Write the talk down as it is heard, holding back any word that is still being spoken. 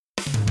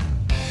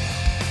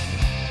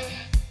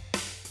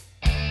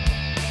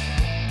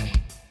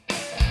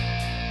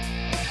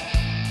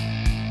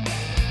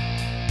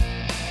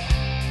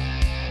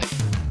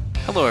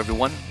Hello,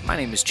 everyone. My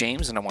name is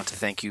James, and I want to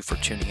thank you for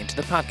tuning into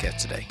the podcast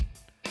today.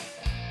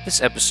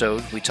 This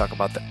episode, we talk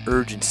about the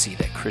urgency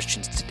that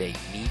Christians today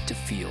need to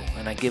feel,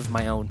 and I give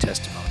my own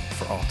testimony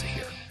for all to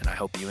hear, and I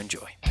hope you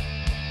enjoy.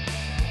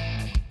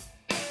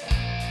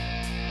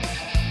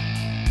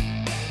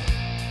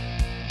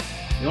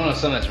 You want to know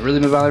something that's really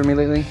been bothering me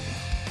lately?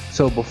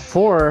 So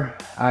before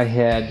I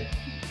had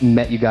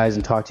met you guys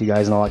and talked to you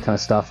guys and all that kind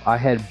of stuff, I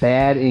had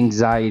bad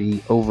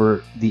anxiety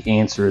over the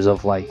answers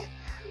of like,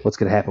 what's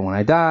going to happen when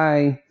I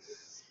die?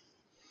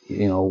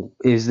 You know,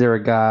 is there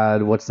a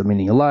God? What's the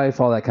meaning of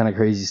life? All that kind of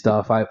crazy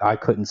stuff. I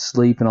couldn't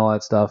sleep and all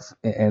that stuff.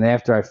 And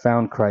after I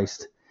found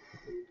Christ,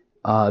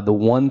 the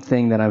one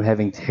thing that I'm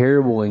having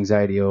terrible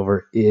anxiety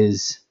over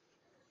is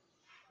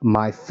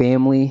my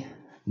family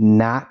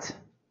not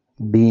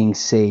being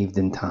saved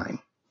in time.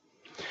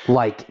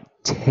 Like,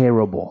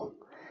 terrible.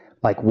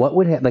 Like, what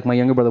would happen? Like, my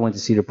younger brother went to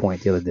Cedar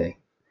Point the other day.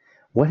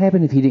 What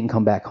happened if he didn't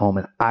come back home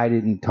and I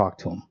didn't talk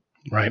to him?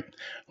 Right.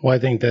 Well, I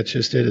think that's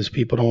just it, is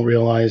people don't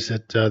realize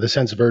that the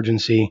sense of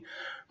urgency,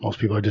 most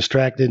people are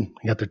distracted.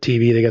 They got their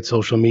TV, they got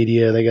social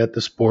media, they got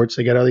the sports,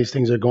 they got all these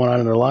things that are going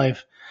on in their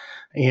life,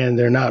 and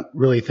they're not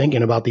really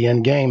thinking about the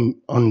end game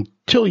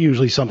until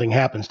usually something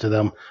happens to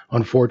them.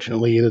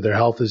 Unfortunately, either their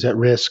health is at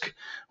risk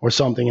or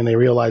something, and they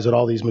realize that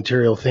all these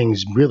material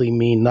things really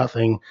mean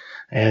nothing.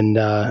 And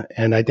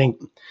I think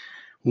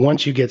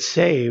once you get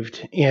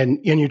saved and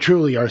you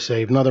truly are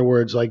saved, in other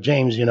words, like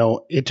James,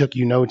 it took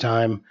you no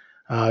time.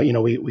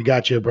 We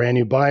got you a brand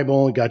new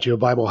Bible, got you a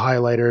Bible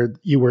highlighter.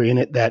 You were in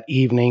it that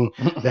evening,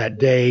 that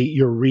day.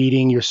 You're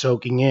reading, you're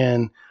soaking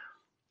in.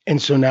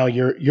 And so now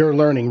you're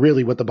learning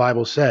really what the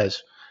Bible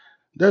says.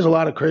 There's a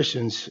lot of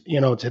Christians,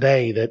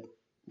 today that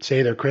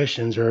say they're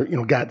Christians or,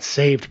 got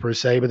saved per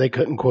se, but they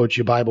couldn't quote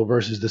you Bible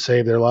verses to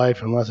save their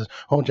life unless it's,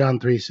 John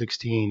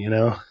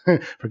 3:16,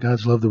 for God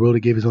so loved the world,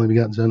 he gave his only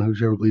begotten son,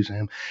 whosoever believes in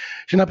him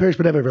should not perish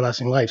but have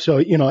everlasting life. So,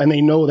 and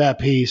they know that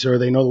piece, or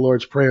they know the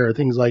Lord's Prayer or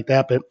things like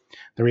that. But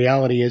the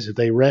reality is that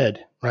they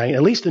read, right?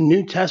 At least the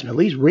New Testament, at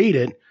least read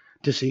it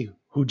to see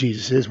who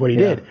Jesus is, what he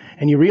did.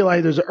 And you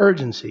realize there's an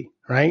urgency,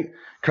 right?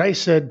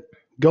 Christ said,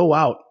 go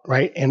out,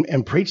 right,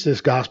 and preach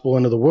this gospel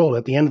into the world.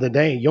 At the end of the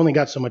day, you only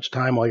got so much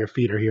time while your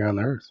feet are here on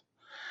the earth.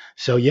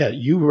 So yeah,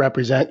 you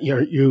represent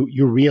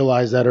you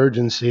realize that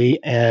urgency,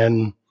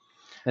 and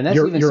that's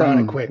you're on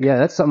it quick. Yeah,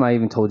 that's something I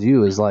even told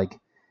you is like,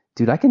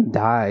 dude, I can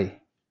die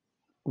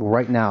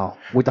right now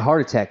with a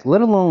heart attack,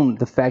 let alone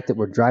the fact that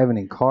we're driving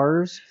in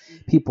cars,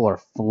 people are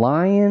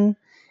flying.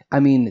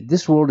 I mean,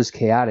 this world is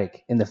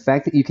chaotic, and the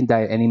fact that you can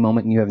die at any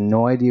moment and you have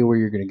no idea where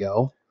you're going to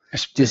go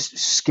just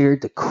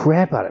scared the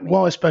crap out of me.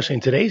 Well, especially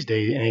in today's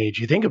day and age,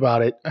 you think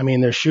about it. I mean,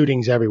 there's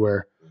shootings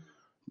everywhere.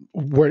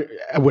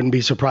 I wouldn't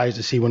be surprised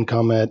to see one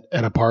come at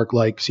a park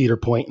like Cedar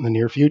Point in the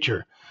near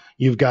future.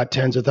 You've got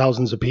tens of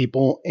thousands of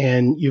people,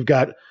 and you've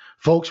got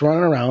folks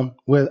running around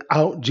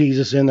without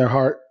Jesus in their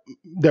heart.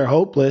 They're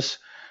hopeless.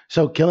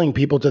 So killing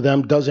people to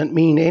them doesn't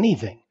mean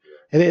anything.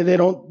 They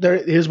don't.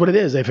 It is what it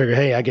is. They figure,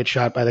 hey, I get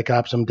shot by the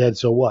cops, I'm dead.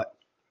 So what?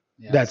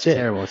 Yeah, that's it.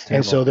 Terrible. It's terrible.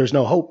 And so there's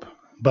no hope.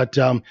 But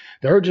the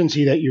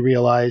urgency that you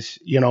realize,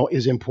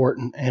 is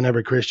important, and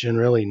every Christian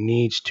really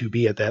needs to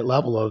be at that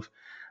level of,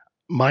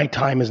 my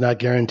time is not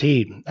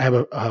guaranteed. I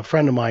have a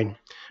friend of mine,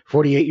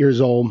 48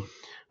 years old,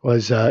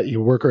 was a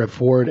worker at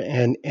Ford,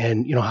 and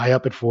high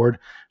up at Ford,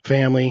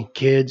 family,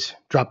 kids,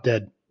 dropped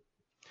dead.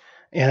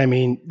 And I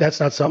mean, that's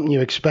not something you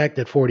expect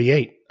at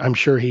 48. I'm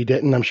sure he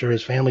didn't. I'm sure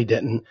his family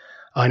didn't.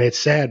 And it's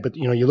sad, but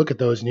you look at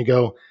those and you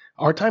go,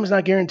 our time is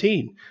not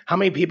guaranteed. How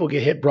many people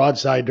get hit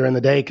broadside during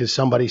the day because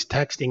somebody's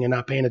texting and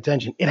not paying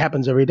attention? It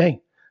happens every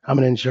day. I'm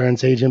an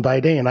insurance agent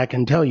by day, and I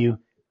can tell you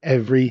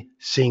every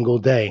single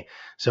day.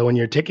 So when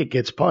your ticket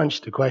gets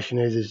punched, the question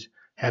is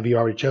have you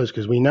already chose?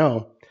 Because we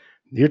know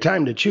your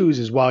time to choose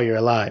is while you're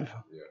alive.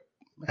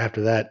 Yeah.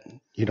 After that,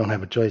 you don't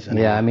have a choice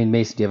anymore. Yeah, I mean,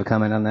 Mason, do you have a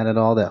comment on that at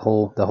all? The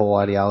whole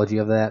ideology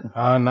of that?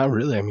 Not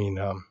really. I mean,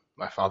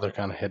 my father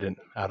kind of hit it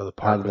out of the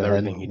park with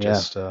everything he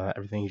just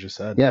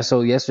said. Yeah.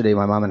 So yesterday,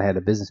 my mom and I had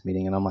a business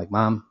meeting, and I'm like,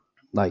 Mom,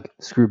 like,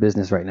 screw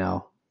business right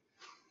now.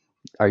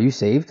 Are you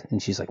saved?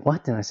 And she's like,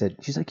 what? And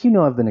she's like,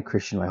 I've been a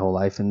Christian my whole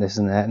life and this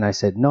and that. And I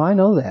said, no, I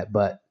know that,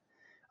 but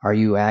are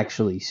you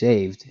actually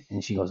saved?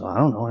 And she goes, well, I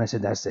don't know. And I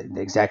said, that's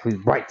exactly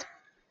right.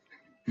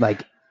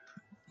 Like,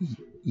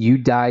 you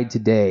died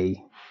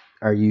today.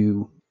 Are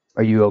you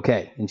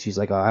okay? And she's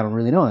like, oh, I don't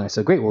really know. And I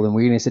said, great. Well, then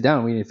we're going to sit down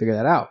and we need to figure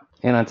that out.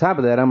 And on top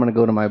of that, I'm going to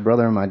go to my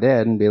brother and my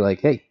dad and be like,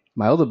 hey,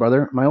 my older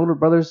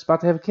brother's about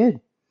to have a kid.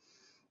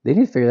 They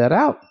need to figure that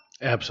out.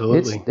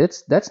 Absolutely.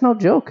 That's no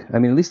joke. I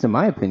mean, at least in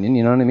my opinion,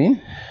 you know what I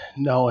mean?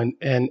 No,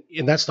 and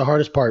that's the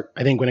hardest part,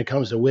 I think, when it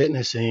comes to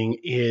witnessing,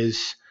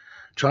 is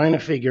trying to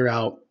figure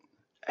out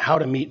how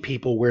to meet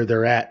people where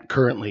they're at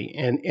currently.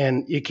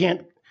 And you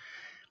can't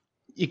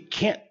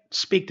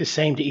speak the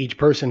same to each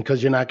person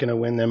because you're not going to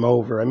win them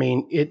over. I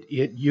mean,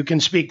 you can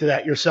speak to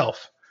that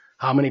yourself.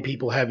 how many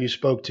people have you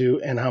spoke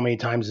to, and how many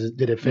times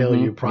did it fail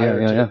you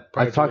prior to?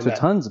 I've talked to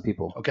tons of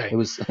people. Okay, it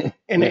was,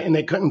 and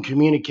they couldn't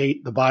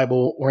communicate the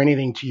Bible or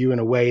anything to you in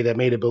a way that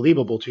made it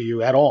believable to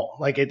you at all.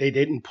 Like they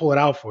didn't pull it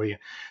out for you.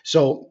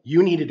 So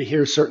you needed to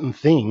hear certain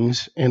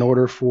things in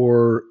order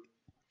for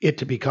it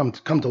to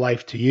come to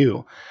life to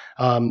you.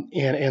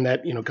 And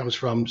that, comes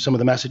from some of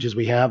the messages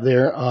we have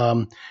there.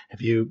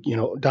 If you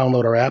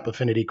download our app,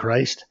 Affinity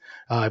Christ,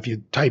 if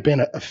you type in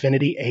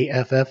Affinity,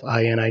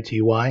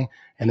 AFFINITY,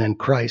 and then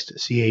Christ,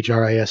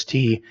 CHRIST,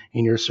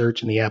 in your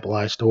search in the Apple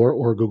iStore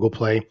or Google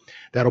Play,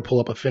 that'll pull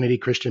up Affinity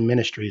Christian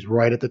Ministries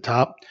right at the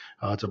top.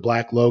 It's a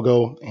black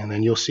logo, and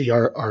then you'll see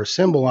our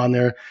symbol on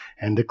there.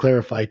 And to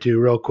clarify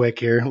too, real quick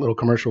here, a little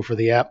commercial for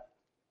the app.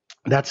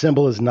 That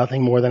symbol is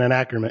nothing more than an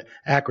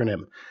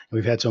acronym.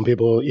 We've had some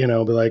people, be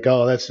like,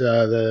 "Oh, that's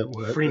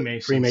the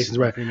Freemasons,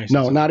 right?" Freemasons.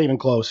 No, not even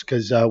close,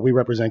 because we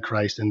represent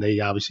Christ, and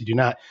they obviously do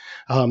not.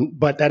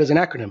 But that is an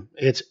acronym.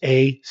 It's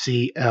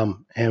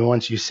ACM, and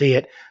once you see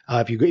it,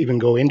 if you even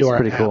go into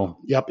our app, cool.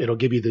 Yep, it'll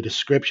give you the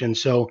description.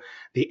 So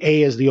the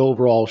A is the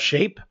overall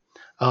shape.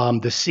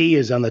 The C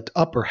is on the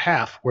upper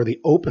half where the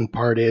open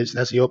part is.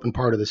 That's the open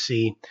part of the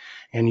C.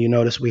 And you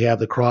notice we have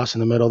the cross in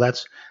the middle.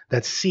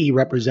 That C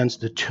represents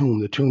the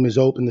tomb. The tomb is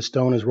open. The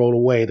stone is rolled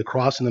away. The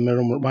cross in the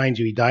middle reminds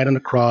you he died on the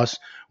cross,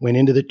 went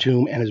into the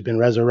tomb, and has been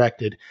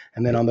resurrected.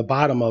 And then on the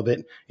bottom of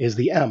it is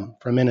the M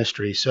for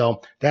ministry.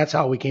 So that's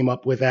how we came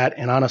up with that.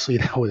 And honestly,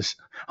 that was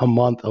a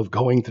month of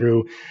going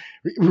through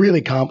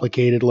really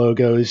complicated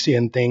logos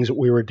and things that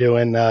we were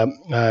doing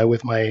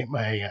with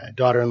my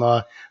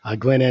daughter-in-law,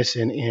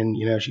 Glynis,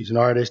 and she's an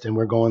artist, and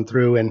we're going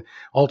through, and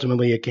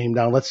ultimately it came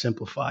down, let's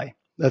simplify,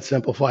 let's see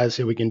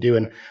what we can do,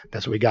 and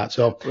that's what we got.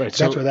 So that's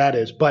where that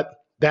is. But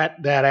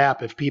that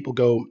app, if people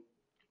go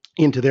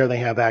into there, they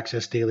have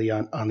access daily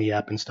on the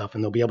app and stuff,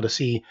 and they'll be able to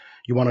see.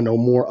 You want to know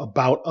more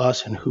about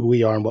us and who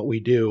we are and what we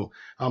do.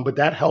 But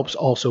that helps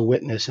also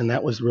witness, and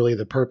that was really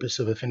the purpose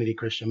of Affinity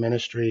Christian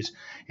Ministries.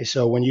 Is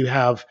so when you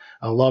have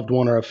a loved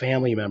one or a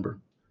family member,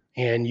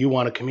 and you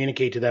want to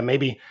communicate to them,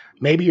 maybe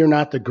you're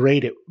not the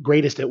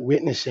greatest at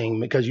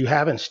witnessing because you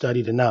haven't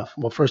studied enough.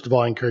 Well, first of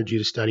all, I encourage you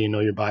to study and know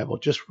your Bible.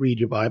 Just read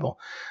your Bible.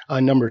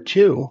 Number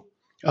two,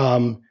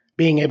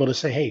 being able to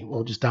say, hey,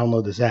 well, just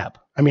download this app.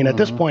 I mean, at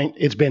this point,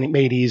 it's been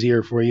made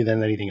easier for you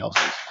than anything else.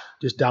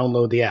 Just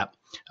download the app.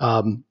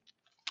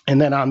 And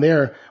then on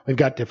there, we've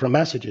got different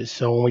messages.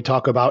 So when we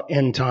talk about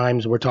end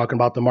times, we're talking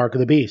about the mark of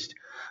the beast.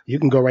 You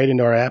can go right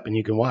into our app and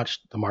you can watch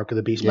the mark of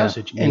the beast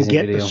message and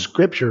get the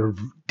scripture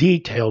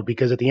detailed,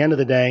 because at the end of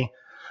the day,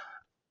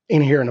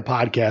 in here in the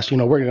podcast,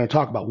 we're going to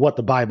talk about what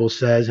the Bible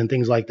says and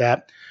things like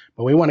that.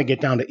 But we want to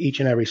get down to each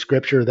and every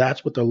scripture.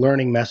 That's what the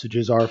learning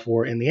messages are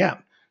for in the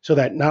app. So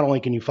that not only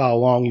can you follow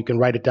along, you can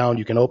write it down,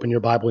 you can open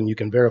your Bible, and you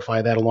can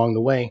verify that along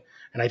the way.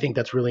 And I think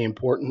that's really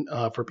important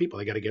for people.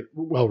 They got to get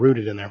well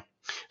rooted in there.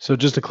 So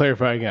just to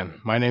clarify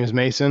again, my name is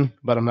Mason,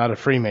 but I'm not a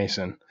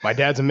Freemason. My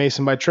dad's a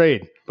Mason by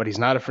trade, but he's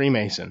not a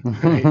Freemason.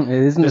 Right?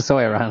 Isn't it so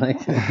ironic?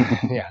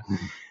 Yeah.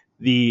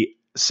 The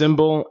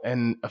symbol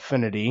and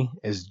affinity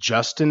is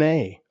just an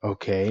A,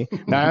 okay?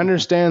 Now, I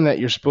understand that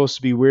you're supposed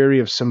to be wary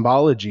of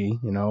symbology,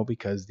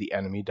 because the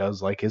enemy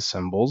does like his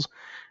symbols.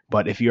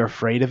 But if you're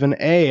afraid of an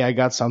A, I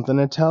got something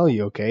to tell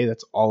you, okay?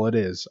 That's all it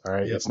is, all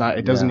right? Yep.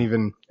 It doesn't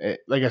even,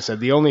 like I said,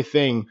 the only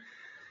thing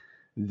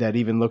that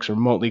even looks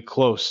remotely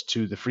close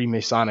to the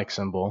Freemasonic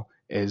symbol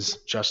is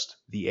just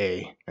the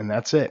A, and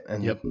that's it.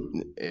 And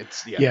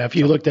it's if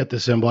you looked at the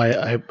symbol,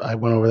 I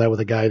went over that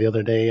with a guy the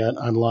other day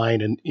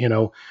online, and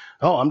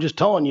I'm just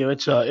telling you,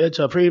 it's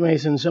a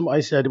Freemason symbol. I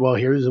said, well,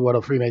 here's what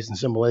a Freemason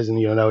symbol is, and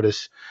you'll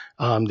notice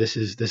this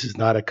is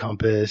not a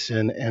compass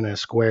and a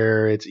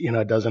square. It's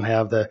it doesn't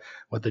have the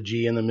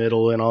G in the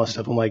middle and all this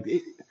stuff. I'm like,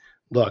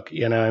 look,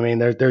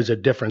 there's a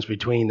difference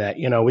between that.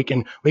 We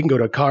can go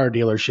to a car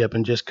dealership,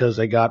 and just because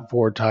they got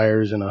 4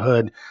 tires and a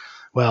hood,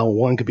 well,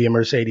 one could be a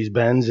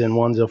Mercedes-Benz and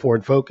one's a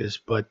Ford Focus,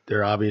 but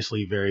they're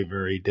obviously very,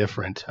 very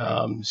different.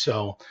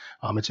 So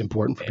it's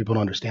important for people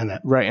to understand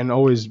that. Right, and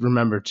always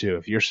remember, too,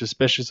 if you're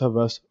suspicious of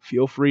us,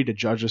 feel free to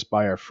judge us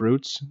by our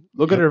fruits.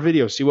 Look at our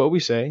videos, see what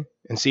we say,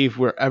 and see if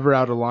we're ever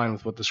out of line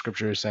with what the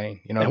Scripture is saying.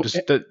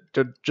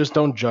 Just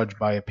don't judge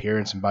by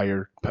appearance and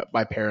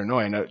by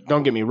paranoia. Now,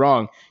 don't get me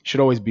wrong, you should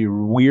always be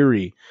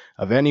weary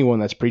of anyone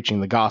that's preaching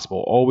the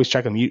gospel. Always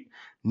check them. You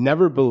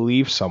never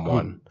believe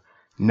someone.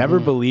 Never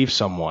believe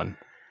someone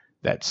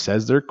that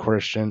says they're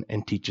Christian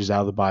and teaches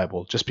out of the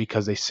Bible. Just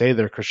because they say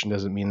they're Christian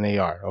doesn't mean they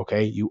are,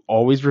 okay? You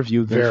always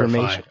review the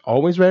information.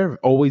 Always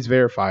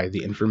verify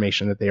the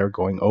information that they are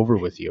going over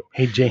with you.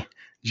 Hey,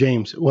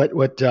 James, what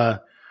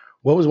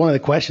was one of the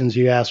questions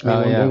you asked me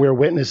when we were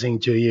witnessing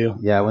to you?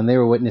 Yeah, when they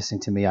were witnessing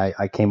to me,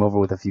 I came over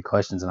with a few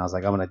questions, and I was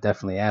like, I'm going to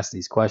definitely ask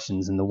these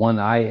questions. And the one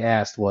I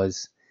asked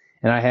was,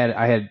 and I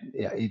had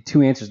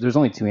 2 answers. There's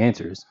only 2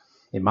 answers,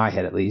 in my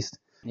head at least.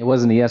 It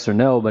wasn't a yes or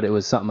no, but it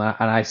was something. And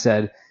I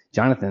said,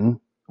 Jonathan,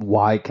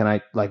 why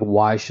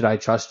should I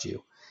trust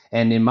you?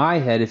 And in my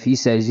head, if he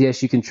says,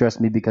 yes, you can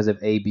trust me because of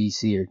A, B,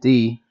 C, or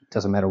D,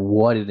 doesn't matter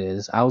what it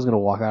is, I was going to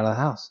walk out of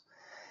the house.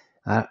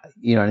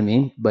 You know what I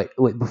mean? But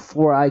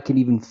before I could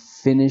even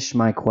finish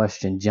my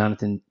question,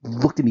 Jonathan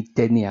looked at me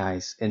dead in the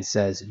eyes and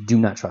says, "Do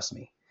not trust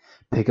me.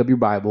 Pick up your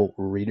Bible,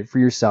 read it for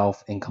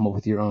yourself, and come up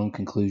with your own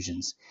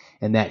conclusions."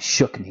 And that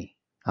shook me.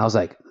 I was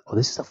like, "Oh,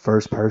 this is the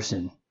first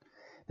person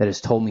that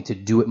has told me to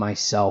do it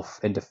myself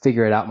and to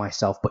figure it out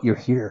myself, but you're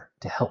here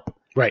to help."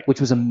 Right.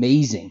 Which was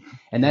amazing.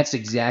 And that's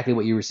exactly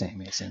what you were saying,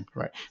 Mason.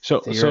 Right.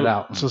 Figure it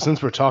out. So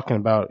since we're talking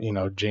about,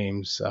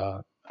 James,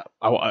 how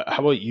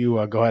about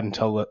you go ahead and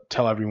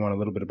tell everyone a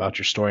little bit about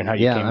your story and how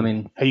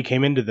you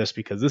came into this,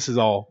 because this is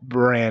all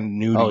brand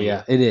new to you. Oh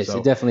yeah, it is. So.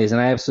 It definitely is. And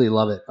I absolutely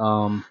love it.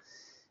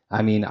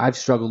 I've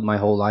struggled my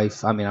whole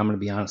life. I'm going to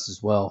be honest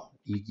as well.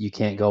 You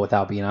can't go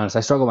without being honest.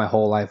 I struggled my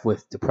whole life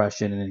with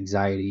depression and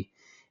anxiety.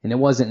 And it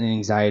wasn't an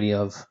anxiety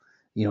of,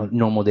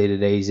 normal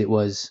day-to-days. It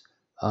was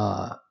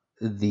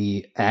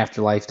the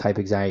afterlife type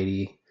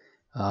anxiety,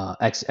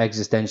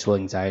 existential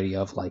anxiety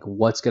of like,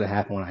 what's going to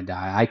happen when I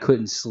die? I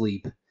couldn't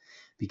sleep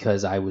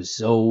because I was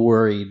so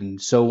worried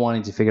and so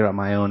wanting to figure out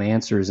my own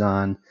answers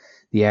on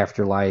the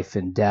afterlife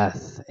and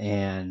death.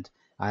 And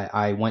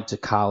I went to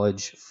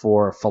college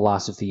for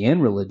philosophy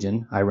and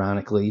religion,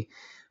 ironically.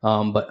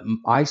 But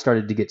I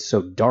started to get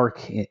so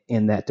dark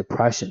in that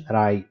depression that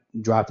I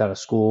dropped out of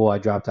school. I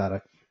dropped out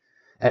of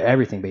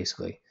everything,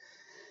 basically.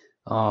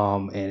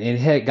 And it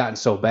had gotten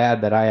so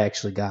bad that I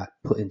actually got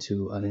put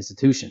into an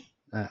institution.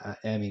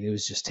 It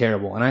was just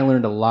terrible. And I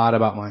learned a lot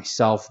about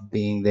myself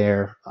being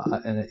there.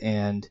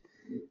 And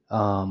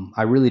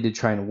I really did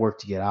try and work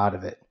to get out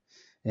of it.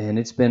 And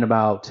it's been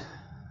about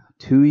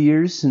 2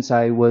 years since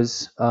I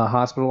was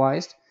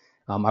hospitalized.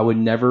 I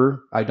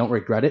don't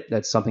regret it.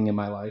 That's something in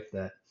my life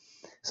that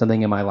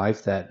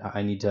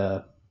I need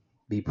to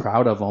be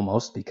proud of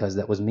almost, because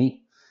that was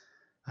me.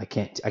 I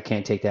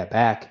can't take that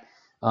back.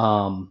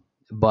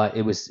 But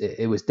it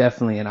was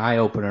definitely an eye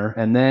opener.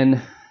 And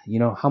then, it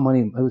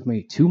was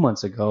maybe 2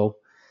 months ago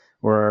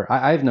where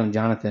I've known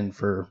Jonathan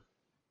for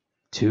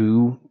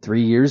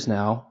 2-3 years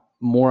now,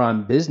 more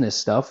on business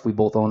stuff. We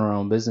both own our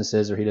own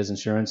businesses, or he does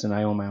insurance and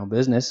I own my own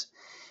business.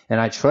 And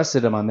I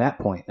trusted him on that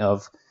point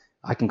of,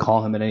 I can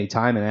call him at any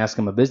time and ask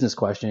him a business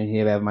question and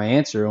he'd have my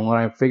answer. And when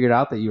I figured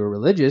out that you were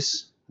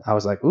religious, I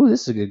was like, ooh,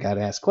 this is a good guy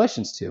to ask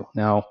questions to.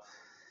 Now,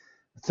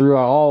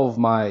 throughout all of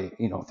my,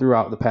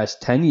 throughout the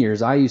past 10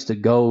 years, I used to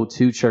go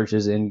to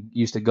churches and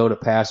used to go to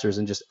pastors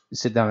and just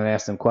sit down and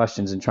ask them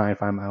questions and try and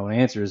find my own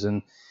answers.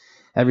 And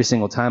every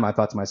single time I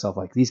thought to myself,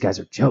 like, these guys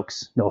are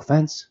jokes, no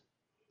offense,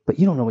 but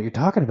you don't know what you're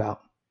talking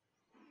about.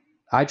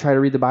 I try to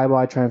read the Bible.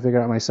 I try and figure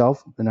it out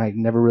myself, and I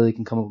never really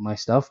can come up with my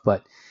stuff,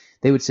 but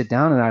they would sit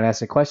down and I'd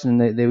ask a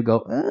question and they would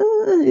go,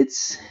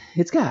 it's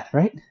God,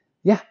 right?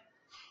 Yeah,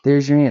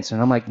 there's your answer.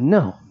 And I'm like,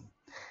 no,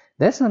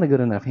 that's not a good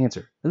enough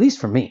answer, at least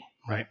for me.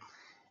 Right.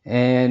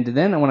 And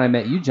then when I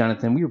met you,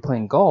 Jonathan, we were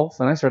playing golf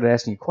and I started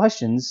asking you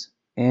questions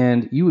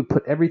and you would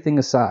put everything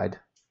aside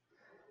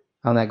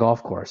on that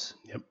golf course.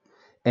 Yep.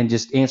 And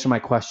just answer my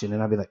question.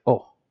 And I'd be like,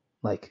 oh,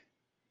 like,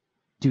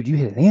 dude, you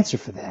had an answer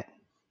for that.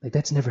 Like,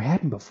 that's never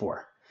happened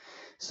before.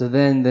 So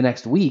then the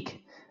next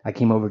week I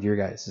came over to your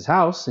guys'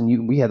 house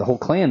and we had the whole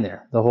clan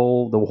there, the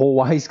whole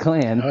Wise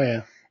clan. Oh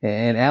yeah.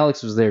 And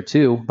Alex was there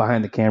too,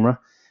 behind the camera.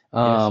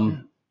 Yes.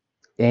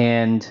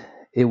 And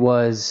it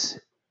was,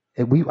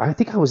 I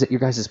think I was at your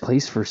guys'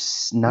 place for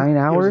 9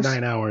 hours. It was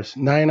 9 hours,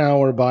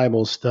 9-hour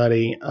Bible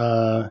study.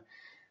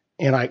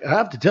 And I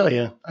have to tell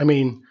you,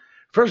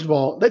 first of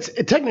all,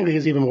 it technically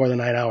is even more than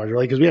 9 hours,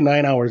 really, because we had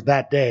 9 hours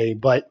that day.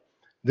 But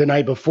the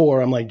night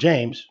before, I'm like,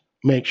 James,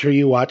 make sure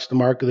you watch the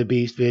Mark of the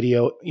Beast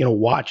video.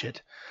 Watch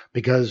it,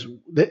 because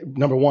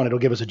number one, it'll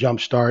give us a jump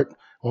start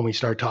when we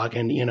start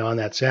talking, on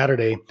that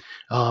Saturday.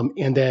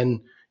 And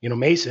then,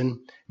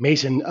 Mason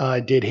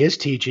did his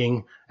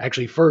teaching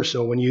actually first.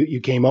 So when you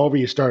came over,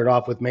 you started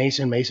off with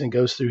Mason. Mason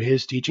goes through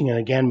his teaching. And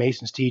again,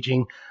 Mason's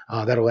teaching,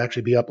 that'll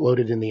actually be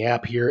uploaded in the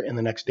app here in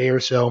the next day or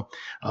so.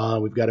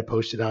 We've got it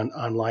posted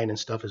online and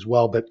stuff as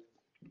well. But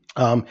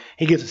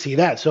he gets to see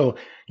that. So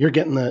you're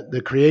getting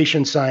the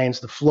creation science,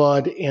 the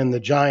flood, and the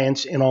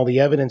giants, and all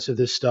the evidence of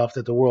this stuff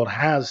that the world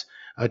has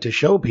to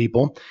show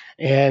people.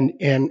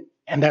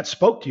 And that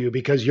spoke to you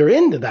because you're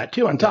into that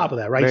too, on top of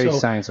that, right? Very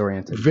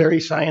science-oriented.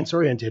 Very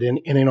science-oriented.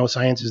 And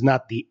science is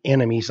not the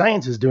enemy.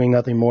 Science is doing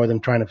nothing more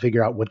than trying to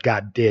figure out what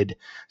God did.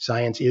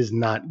 Science is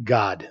not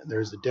God.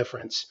 There's a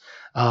difference.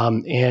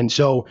 And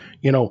so,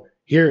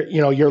 here,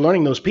 you're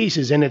learning those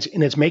pieces, and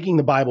it's making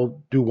the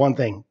Bible do one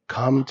thing: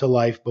 come to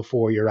life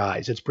before your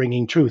eyes. It's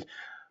bringing truth.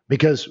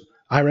 Because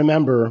I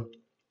remember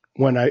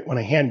when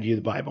I handed you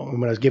the Bible,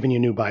 when I was giving you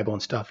a new Bible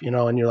and stuff,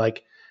 and you're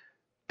like,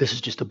 this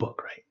is just a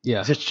book, right?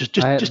 Yeah. It's just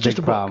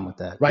a problem book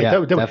with that. right?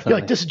 Yeah, You're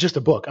like, this is just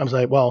a book. I was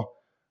like, well,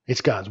 it's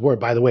God's word.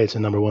 By the way, it's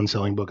the number one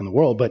selling book in the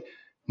world. But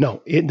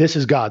no, this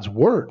is God's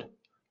word,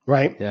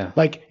 right? Yeah.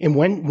 Like, and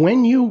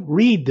when you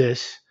read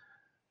this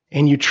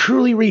and you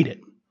truly read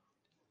it,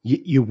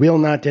 you will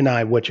not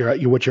deny what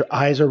your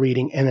eyes are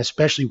reading, and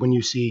especially when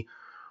you see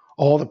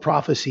all the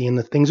prophecy and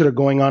the things that are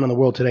going on in the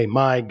world today.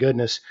 My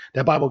goodness,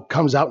 that Bible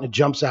comes out and it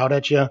jumps out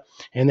at you.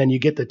 And then you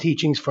get the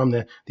teachings from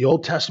the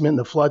Old Testament and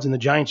the floods and the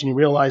giants, and you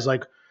realize,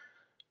 like,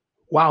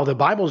 wow, the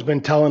Bible's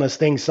been telling us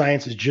things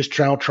science is just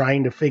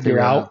trying to figure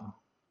out.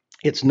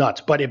 It's nuts,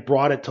 but it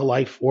brought it to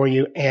life for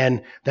you.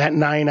 And that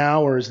 9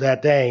 hours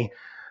that day,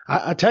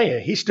 I tell you,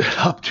 he stood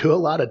up to a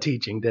lot of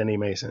teaching, didn't he,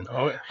 Mason?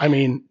 Oh, I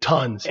mean,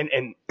 tons.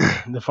 And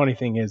the funny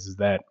thing is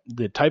that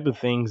the type of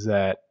things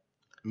that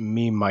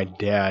me and my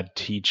dad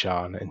teach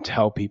on and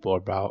tell people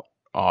about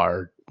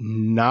are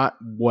not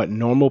what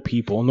normal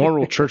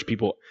church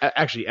people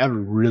actually ever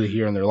really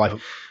hear in their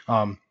life.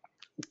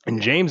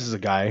 And James is a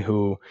guy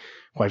who,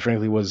 quite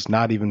frankly, was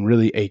not even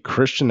really a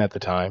Christian at the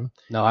time.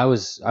 No, I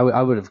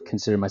would have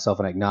considered myself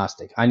an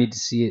agnostic. I need to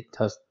see it,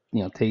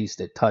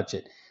 taste it, touch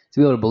it, to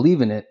be able to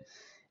believe in it.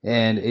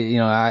 And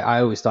I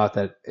always thought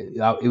that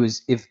it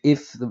was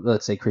if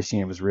let's say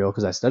Christianity was real,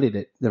 because I studied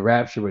it, the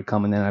rapture would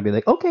come, and then I'd be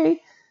like,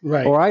 okay,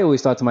 right. Or I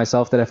always thought to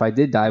myself that if I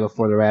did die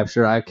before the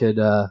rapture, I could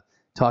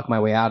talk my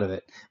way out of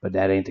it, but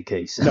that ain't the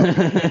case. No.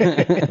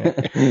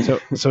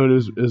 So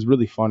it was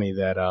really funny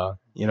that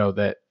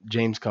that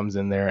James comes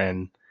in there,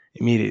 and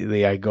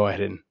immediately I go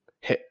ahead and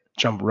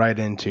jump right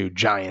into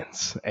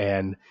giants,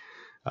 and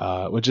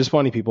which is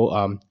funny,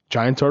 people.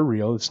 Giants are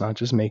real. It's not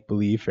just make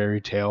believe, fairy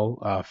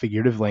tale,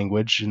 figurative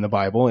language in the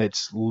Bible.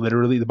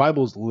 The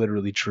Bible is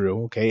literally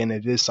true, okay, and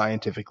it is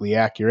scientifically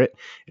accurate.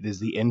 It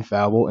is the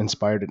infallible,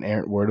 inspired, and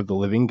inerrant word of the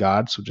living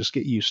God. So just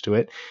get used to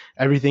it.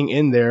 Everything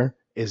in there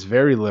is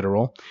very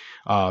literal,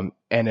 and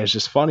it's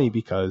just funny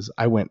because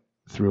I went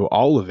through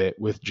all of it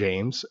with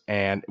James,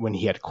 and when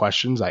he had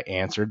questions, I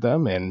answered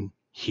them, and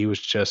he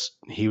was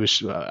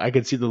I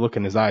could see the look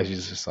in his eyes.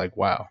 He's just like,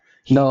 wow.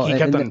 He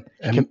kept on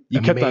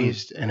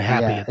amazed and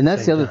happy. Yeah, and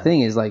that's the other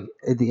thing is, like,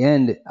 at the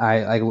end,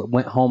 I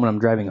went home and I'm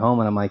driving home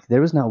and I'm like,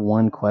 there was not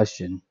one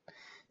question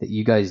that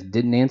you guys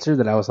didn't answer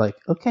that I was like,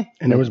 okay.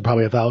 And there was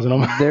probably 1,000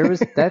 of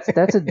them.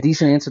 That's a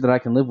decent answer that I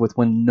can live with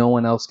when no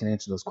one else can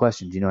answer those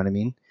questions. You know what I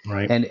mean?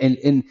 Right.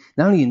 And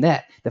not only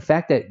that, the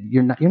fact that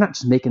you're not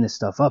just making this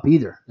stuff up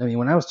either. I mean,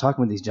 when I was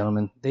talking with these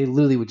gentlemen, they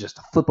literally would just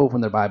flip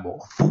open their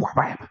Bible.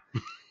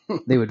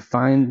 They would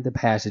find the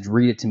passage,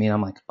 read it to me, and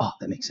I'm like, oh,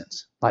 that makes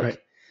sense. Like, right.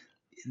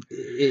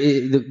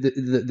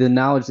 The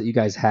knowledge that you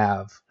guys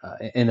have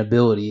and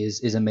ability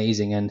is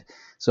amazing. And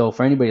so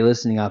for anybody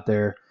listening out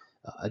there,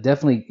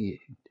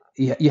 definitely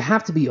you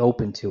have to be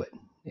open to it.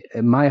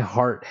 And my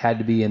heart had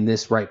to be in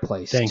this right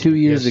place. 2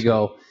 years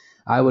ago,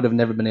 I would have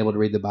never been able to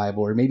read the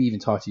Bible or maybe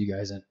even talk to you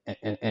guys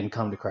and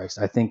come to Christ.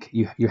 I think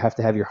you have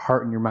to have your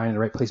heart and your mind in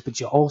the right place, but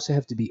you also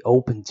have to be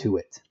open to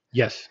it.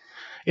 Yes.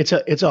 It's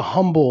a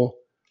humble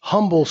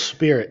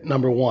spirit,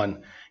 number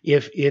one.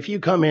 If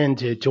you come in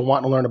to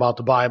want to learn about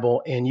the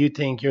Bible and you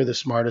think you're the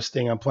smartest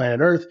thing on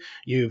planet Earth,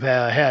 you've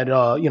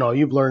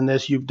you've learned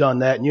this, you've done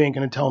that, and you ain't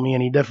going to tell me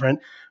any different.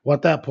 Well,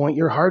 at that point,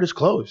 your heart is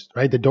closed,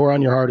 right? The door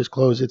on your heart is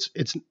closed.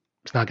 It's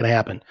not going to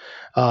happen.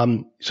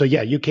 So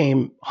yeah, you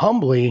came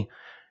humbly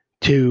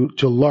to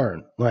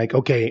learn. Like,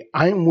 okay,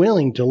 I'm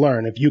willing to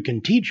learn. If you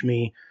can teach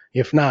me,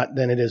 if not,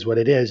 then it is what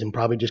it is, and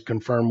probably just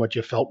confirm what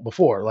you felt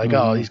before. Like,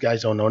 oh, these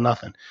guys don't know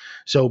nothing.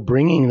 So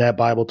bringing that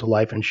Bible to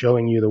life and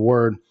showing you the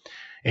Word.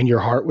 And your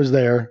heart was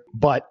there,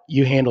 but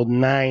you handled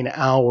 9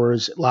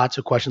 hours, lots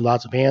of questions,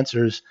 lots of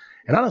answers.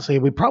 And honestly,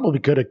 we probably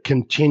could have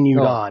continued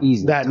on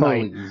easy, that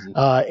totally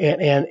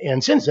night.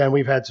 And since then,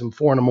 we've had some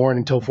 4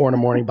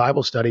 a.m.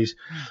 Bible studies.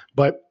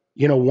 But,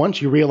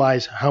 once you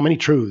realize how many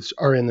truths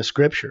are in the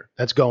Scripture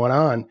that's going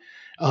on,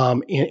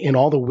 in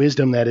all the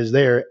wisdom that is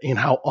there, and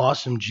how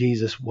awesome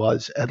Jesus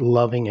was at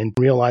loving, and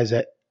realize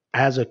that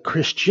as a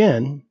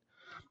Christian,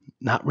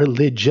 not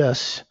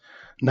religious,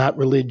 not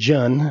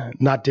religion,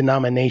 not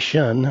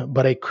denomination,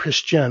 but a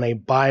Christian, a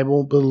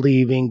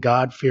Bible-believing,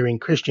 God-fearing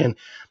Christian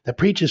that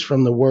preaches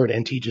from the Word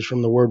and teaches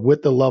from the Word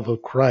with the love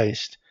of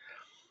Christ.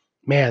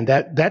 Man,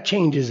 that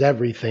changes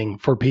everything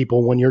for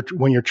people when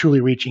you're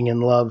truly reaching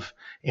in love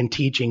and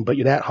teaching. But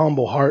that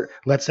humble heart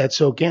lets that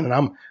soak in. And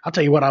I'll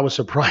tell you what, I was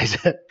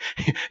surprised that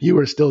you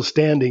were still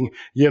standing,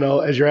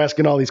 as you're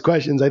asking all these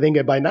questions. I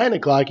think by 9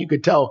 o'clock you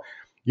could tell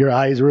your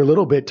eyes were a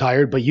little bit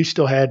tired, but you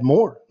still had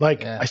more.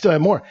 I still had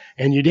more.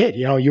 And you did.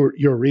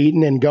 You're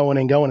reading and going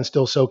and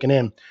still soaking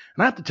in. And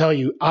I have to tell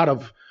you, there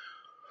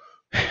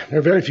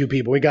are very few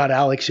people. We got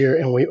Alex here,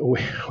 and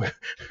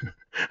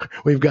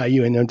we've got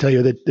you. And I'll tell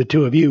you that the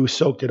two of you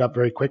soaked it up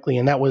very quickly.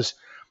 And that was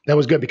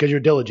good because you're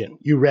diligent.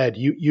 You read.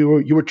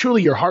 You were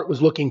truly, your heart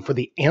was looking for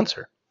the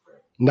answer,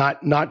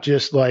 not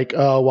just like,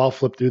 oh, well, I'll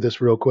flip through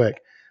this real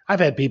quick. I've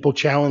had people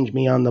challenge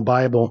me on the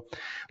Bible,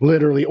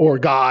 literally, or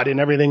God and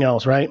everything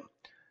else, right?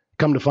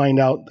 Come to find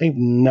out, they've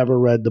never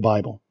read the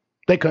Bible.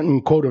 They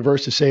couldn't quote a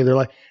verse to say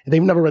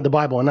they've never read the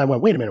Bible. And I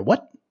went, wait a minute,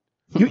 what?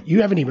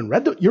 You haven't even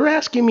read you're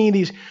asking me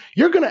these,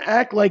 you're going to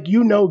act like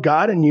you know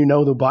God and you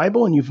know the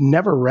Bible and you've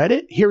never read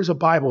it? Here's a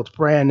Bible. It's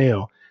brand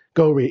new.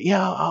 Go read it.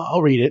 Yeah,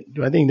 I'll read it.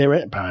 Do I think they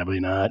read it? Probably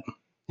not.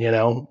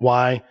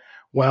 Why?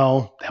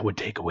 Well, that would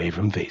take away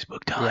from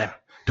Facebook time,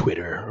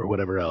 Twitter, or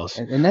whatever else.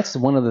 And that's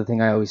one other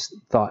thing I always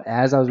thought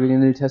as I was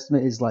reading the New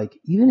Testament is, like,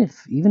 even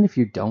if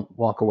you don't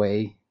walk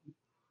away,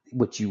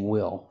 which you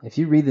will, if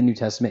you read the New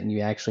Testament and you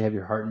actually have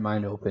your heart and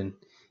mind open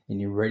and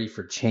you're ready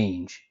for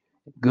change,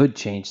 good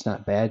change,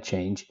 not bad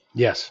change.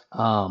 Yes.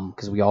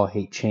 Because we all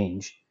hate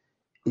change.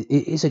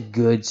 It is a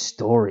good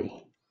story,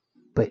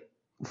 but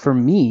for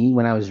me,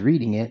 when I was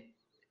reading it,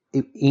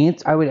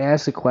 I would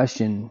ask a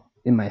question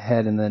in my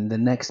head, and then the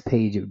next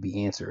page it would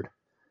be answered.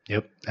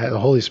 Yep. The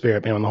Holy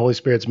Spirit, man, when the Holy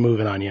Spirit's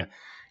moving on you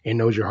and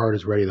knows your heart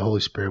is ready, the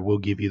Holy Spirit will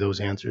give you those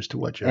answers to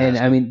what you're and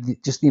asking. I mean,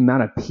 just the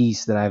amount of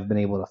peace that I've been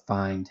able to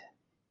find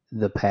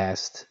the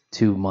past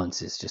 2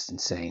 months is just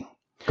insane.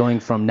 Going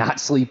from not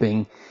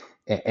sleeping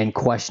and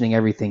questioning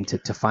everything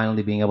to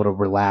finally being able to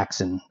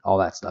relax and all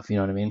that stuff. You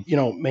know what I mean? You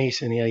know,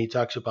 Mason, he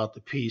talks about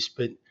the peace,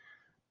 but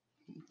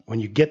when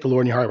you get the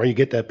Lord in your heart, right, you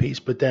get that peace.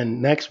 But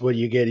then next, what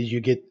you get is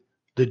you get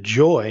the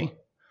joy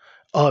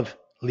of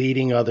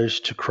leading others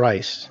to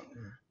Christ.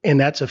 And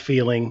that's a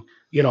feeling,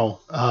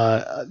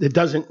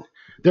 there's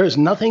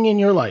nothing in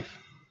your life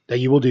that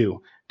you will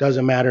do.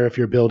 Doesn't matter if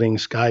you're building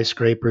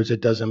skyscrapers.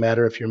 It doesn't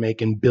matter if you're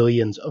making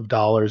billions of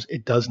dollars.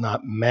 It does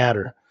not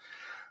matter.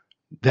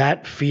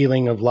 That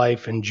feeling of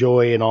life and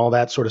joy and all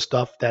that sort of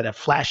stuff, that a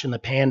flash in the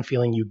pan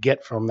feeling you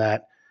get from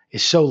that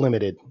is so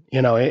limited.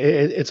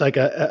 It's like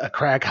a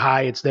crack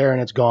high. It's there and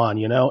it's gone.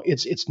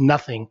 It's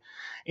nothing,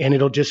 and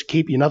it'll just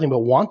keep you nothing but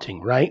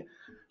wanting, right?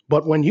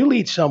 But when you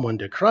lead someone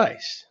to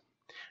Christ,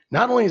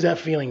 not only does that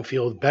feeling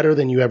feel better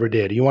than you ever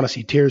did, you want to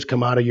see tears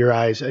come out of your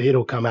eyes,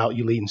 it'll come out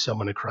you leading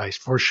someone to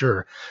Christ for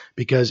sure,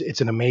 because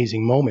it's an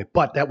amazing moment.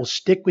 But that will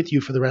stick with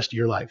you for the rest of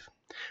your life.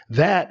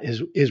 That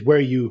is where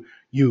your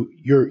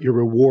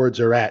rewards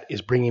are at,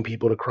 is bringing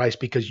people to Christ,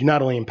 because you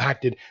not only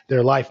impacted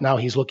their life, now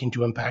he's looking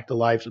to impact the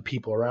lives of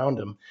people around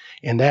him.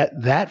 And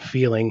that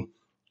feeling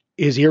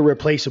is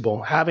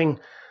irreplaceable. Having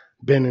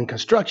been in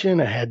construction,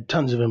 I had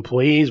tons of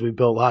employees. We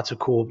built lots of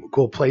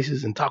cool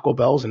places, and Taco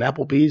Bell's and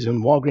Applebee's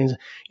and Walgreens.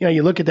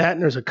 You look at that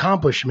and there's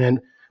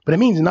accomplishment, but it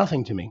means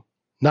nothing to me.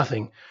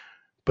 Nothing.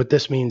 But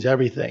this means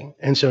everything.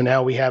 And so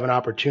now we have an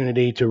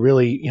opportunity to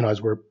really,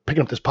 as we're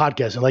picking up this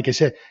podcast, and like I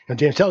said,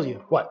 James tells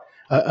you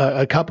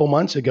a couple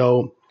months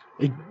ago,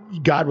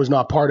 God was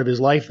not part of his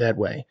life that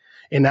way.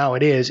 And now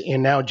it is.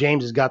 And now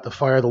James has got the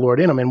fire of the Lord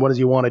in him. And what does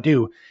he want to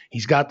do?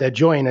 He's got that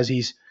joy. And as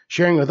he's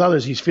sharing with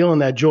others, he's feeling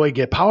that joy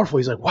get powerful.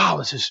 He's like, wow,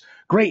 this is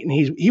great. And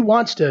he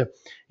wants to,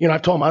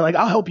 I've told him,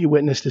 I'll help you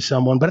witness to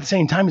someone. But at the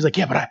same time, he's like,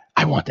 yeah, but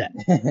I want that.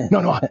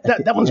 No,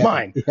 that one's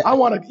mine. Yeah. I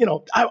want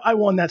to, I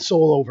won that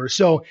soul over.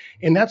 So,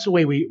 and that's the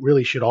way we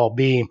really should all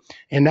be.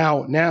 And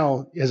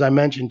now, as I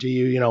mentioned to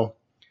you,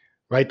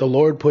 right, the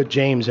Lord put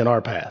James in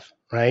our path,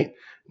 right?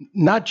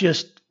 Not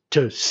just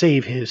to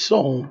save his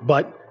soul,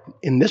 but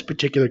in this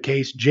particular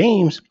case,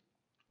 James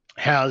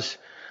has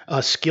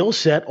a skill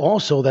set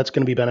also that's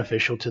going to be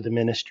beneficial to the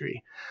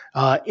ministry.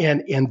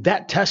 And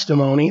that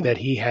testimony that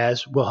he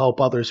has will help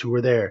others who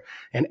were there.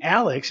 And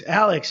Alex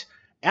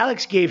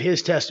gave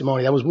his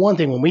testimony. That was one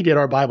thing when we did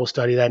our Bible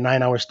study, that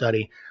 9-hour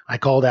study. I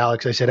called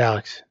Alex. I said,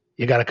 Alex,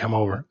 you got to come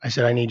over. I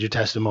said, I need your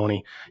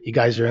testimony. You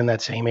guys are in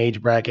that same age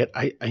bracket.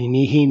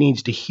 He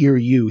needs to hear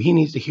you. He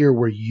needs to hear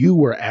where you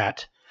were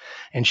at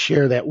and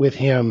share that with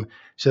him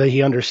so that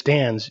he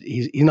understands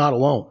he's not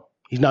alone.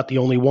 He's not the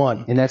only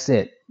one. And that's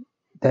it.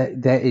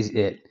 That is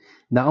it.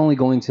 Not only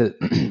going to,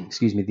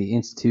 the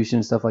institution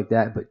and stuff like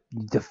that, but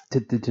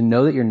to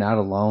know that you're not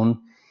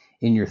alone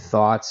in your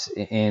thoughts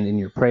and in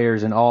your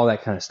prayers and all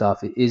that kind of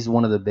stuff is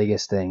one of the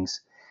biggest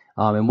things.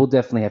 And we'll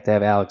definitely have to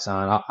have Alex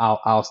on.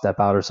 I'll step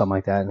out or something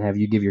like that and have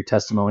you give your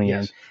testimony.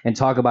 Yes. and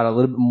talk about it a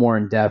little bit more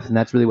in depth. And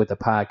that's really what the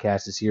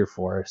podcast is here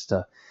for, is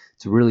to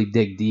really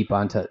dig deep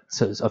onto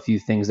a few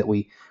things that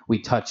we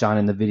touch on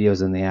in the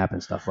videos and the app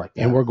and stuff like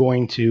that. And we're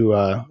going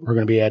to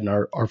be adding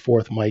our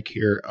fourth mic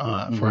here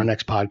for our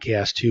next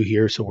podcast too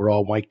here. So we're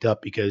all mic'd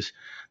up, because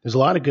there's a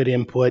lot of good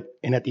input.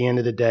 And at the end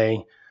of the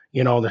day,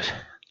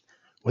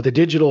 with the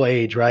digital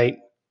age, right,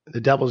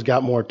 the devil's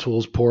got more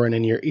tools pouring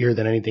in your ear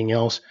than anything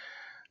else.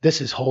 This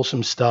is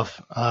wholesome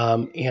stuff.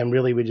 And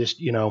really we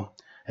just,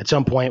 at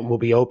some point we'll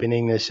be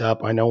opening this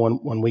up. I know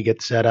when we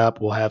get set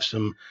up, we'll have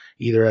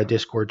either a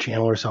Discord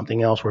channel or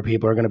something else where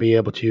people are going to be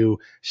able to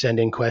send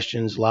in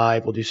questions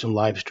live. We'll do some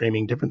live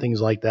streaming, different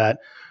things like that.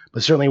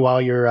 But certainly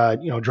while you're,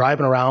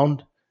 driving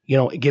around,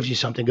 it gives you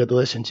something good to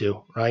listen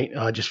to, right?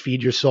 Just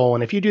feed your soul.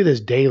 And if you do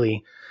this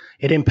daily,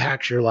 it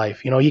impacts your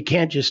life. You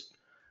can't just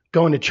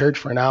go into church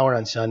for an hour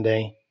on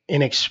Sunday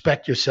and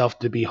expect yourself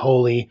to be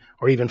holy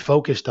or even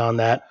focused on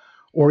that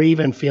or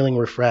even feeling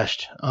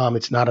refreshed.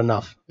 It's not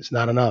enough. It's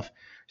not enough.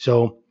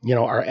 So,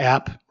 our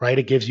app, right,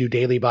 it gives you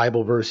daily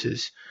Bible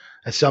verses.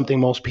 That's something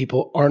most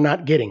people are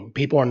not getting.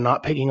 People are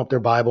not picking up their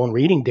Bible and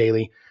reading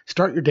daily.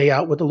 Start your day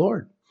out with the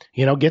Lord.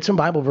 Get some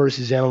Bible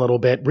verses in a little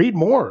bit. Read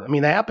more. I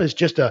mean, the app is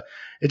just a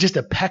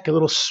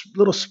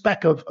little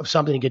speck of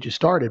something to get you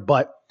started.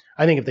 But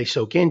I think if they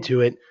soak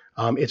into it,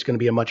 it's going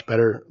to be a much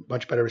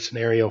better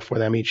scenario for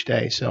them each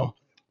day. So,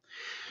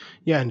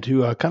 yeah, and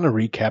to kind of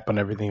recap on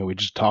everything that we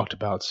just talked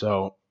about.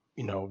 So,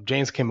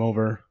 James came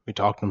over. We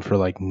talked to him for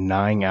like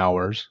 9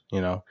 hours.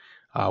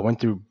 Went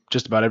through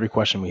just about every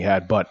question we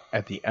had. But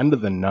at the end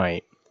of the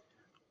night,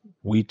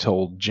 we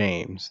told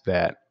James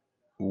that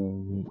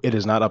it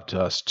is not up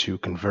to us to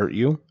convert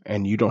you,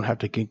 and you don't have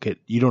to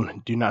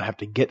do not have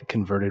to get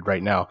converted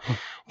right now.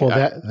 Well,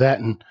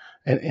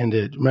 and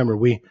remember,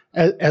 we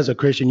as a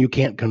Christian, you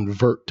can't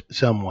convert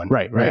someone,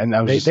 right?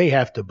 And they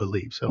have to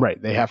believe. So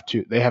right, they have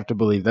to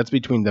believe. That's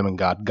between them and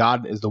God.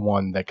 God is the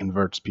one that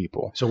converts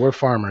people. So we're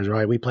farmers,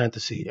 right? We plant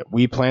the seed. Yeah,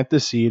 we plant the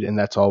seed, and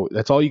that's all.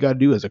 That's all you got to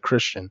do as a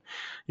Christian.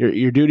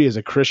 Your duty as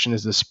a Christian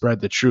is to spread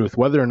the truth.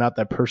 Whether or not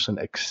that person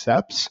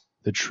accepts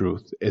the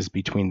truth is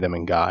between them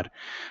and God.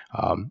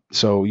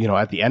 So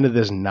at the end of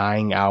this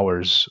 9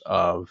 hours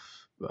of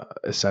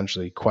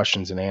essentially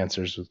questions and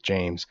answers with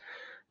James,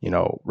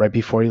 right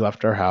before he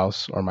left our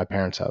house, or my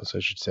parents' house, I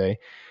should say,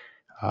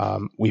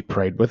 we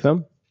prayed with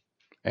him,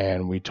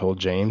 and we told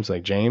James,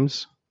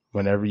 James,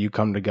 whenever you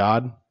come to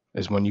God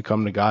is when you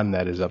come to God, and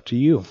that is up to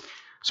you.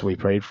 So we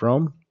prayed for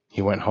him.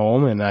 He went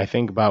home, and I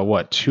think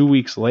about 2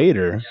 weeks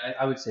later. Yeah,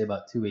 I would say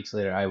about 2 weeks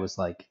later, I was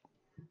like,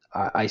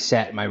 I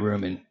sat in my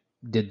room and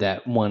did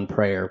that one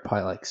prayer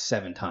probably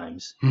 7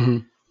 times. Mm-hmm.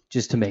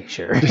 Just to make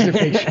sure. Just to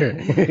make sure.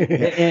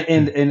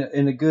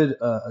 and a good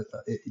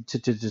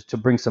to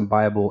bring some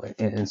Bible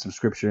and some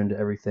scripture into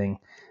everything.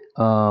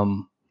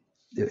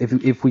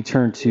 If we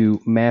turn to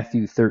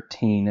Matthew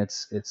 13,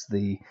 it's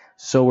the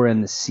sower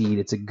and the seed.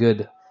 It's a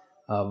good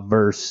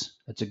verse.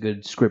 It's a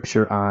good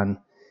scripture on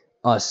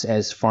us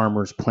as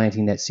farmers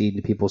planting that seed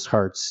into people's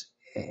hearts,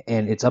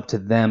 and it's up to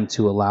them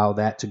to allow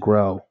that to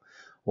grow.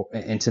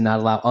 And to not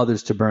allow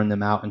others to burn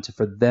them out, and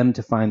for them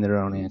to find their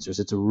own answers.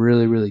 It's a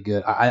really, really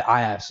good.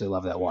 I absolutely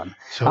love that one.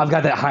 So I've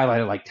got that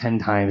highlighted 10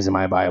 times in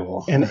my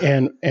Bible. And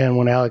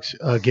when Alex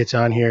gets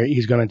on here,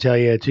 he's going to tell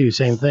you too.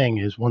 Same thing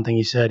is one thing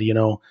he said.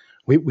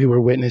 We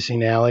were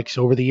witnessing Alex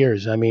over the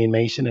years. I mean,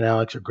 Mason and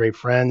Alex are great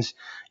friends,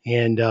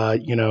 and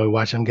we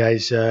watch them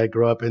guys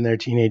grow up in their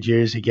teenage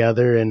years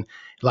together, and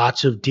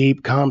lots of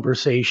deep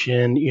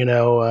conversation.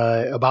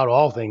 About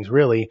all things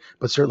really,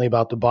 but certainly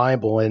about the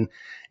Bible.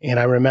 And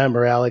I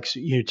remember, Alex,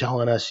 you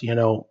telling us,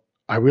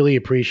 I really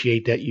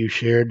appreciate that you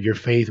shared your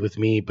faith with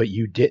me, but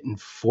you didn't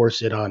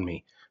force it on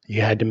me. You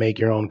had to make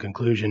your own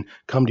conclusion,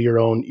 come to your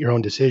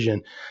own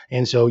decision.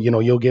 And so,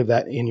 you'll give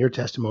that in your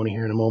testimony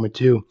here in a moment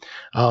too.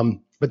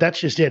 But that's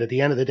just it. At the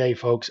end of the day,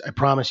 folks, I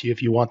promise you,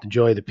 if you want the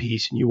joy, the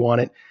peace, and you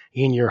want it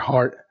in your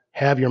heart,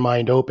 have your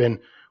mind open,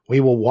 we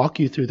will walk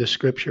you through the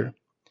scripture.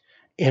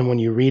 And when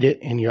you read it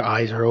and your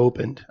eyes are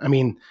opened, I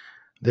mean,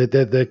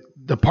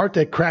 the part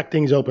that cracked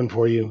things open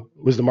for you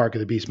was the mark of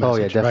the beast message.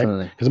 Oh, yeah,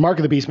 definitely. Because the mark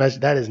of the beast message,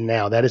 that is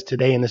now, that is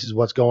today, and this is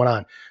what's going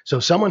on. So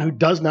someone who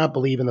does not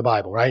believe in the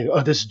Bible, right?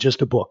 Oh, this is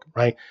just a book,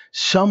 right?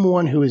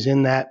 Someone who is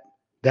in that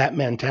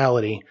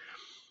mentality,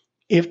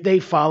 if they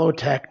follow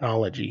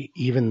technology,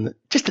 even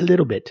just a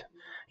little bit,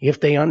 if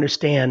they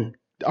understand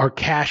our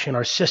cash and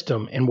our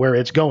system and where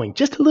it's going,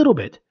 just a little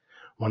bit,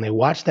 when they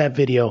watch that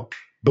video,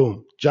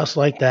 boom, just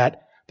like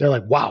that, they're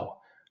like, wow.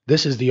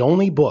 This is the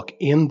only book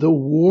in the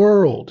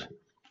world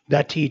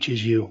that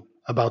teaches you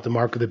about the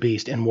mark of the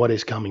beast and what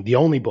is coming. The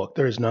only book.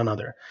 There is none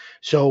other.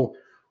 So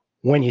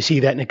when you see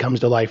that and it comes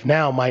to life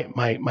now,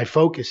 my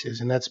focus is,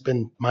 and that's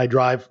been my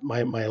drive,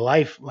 my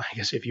life, I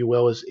guess, if you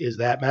will, is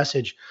that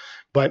message.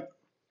 But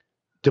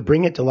to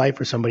bring it to life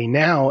for somebody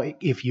now,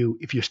 if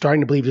you're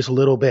starting to believe just a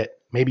little bit,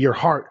 maybe your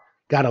heart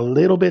got a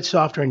little bit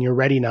softer and you're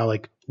ready now,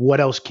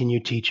 what else can you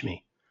teach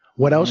me?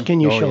 What else can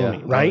you show me,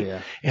 right?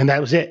 Yeah. And that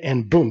was it.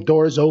 And boom,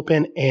 doors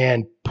open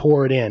and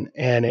pour it in,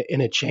 and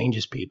it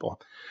changes people.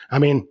 I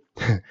mean,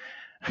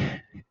 I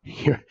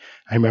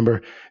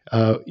remember,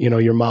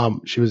 your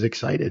mom, she was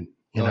excited.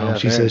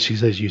 She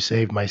says, you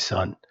saved my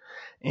son.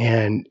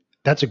 And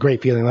that's a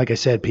great feeling. Like I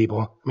said, people,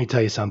 let me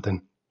tell you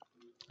something.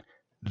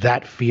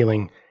 That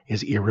feeling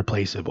is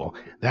irreplaceable.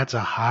 That's a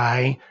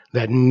high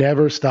that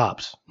never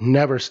stops.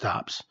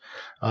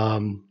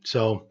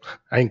 So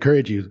I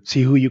encourage you,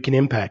 see who you can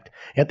impact.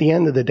 At the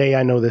end of the day,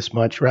 I know this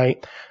much,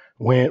 right?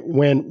 When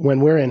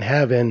we're in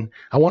heaven,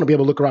 I want to be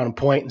able to look around and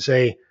point and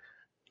say,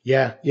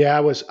 yeah, I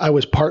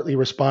was partly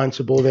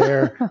responsible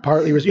there,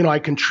 partly was, I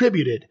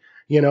contributed,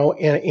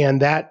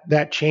 and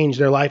that changed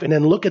their life. And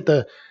then look at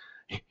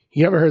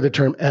you ever heard the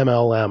term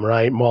MLM,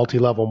 right?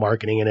 Multi-level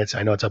marketing. And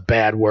I know it's a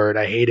bad word.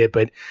 I hate it,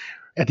 but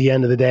at the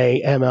end of the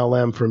day,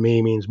 MLM for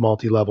me means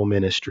multi-level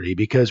ministry,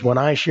 because when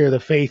I share the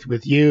faith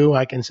with you,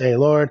 I can say,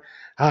 Lord,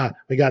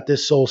 we got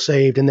this soul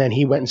saved, and then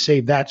he went and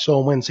saved that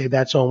soul, and went and saved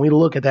that soul. And we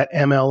look at that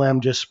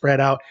MLM just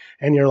spread out,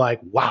 and you're like,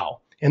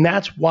 wow. And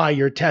that's why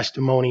your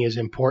testimony is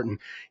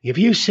important. If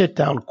you sit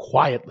down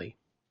quietly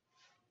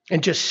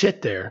and just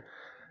sit there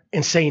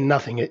and say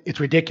nothing, it's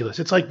ridiculous.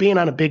 It's like being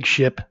on a big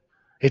ship.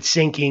 It's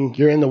sinking.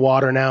 You're in the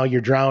water now.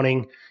 You're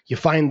drowning. You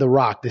find the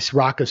rock, this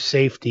rock of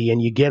safety,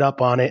 and you get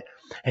up on it.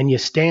 And you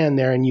stand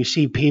there and you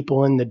see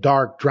people in the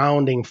dark,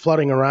 drowning,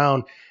 flooding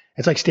around.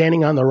 It's like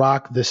standing on the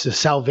rock, this is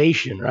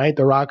salvation, right?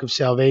 The rock of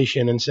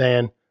salvation, and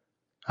saying,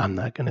 I'm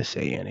not going to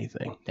say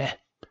anything.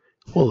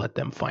 We'll let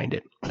them find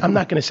it. I'm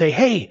not going to say,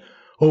 hey,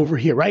 over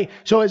here, right?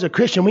 So as a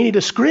Christian, we need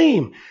to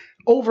scream,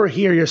 over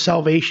here, your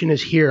salvation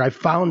is here. I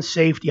found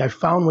safety. I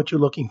found what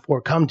you're looking for.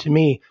 Come to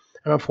me.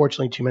 And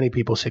unfortunately, too many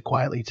people sit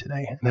quietly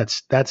today. And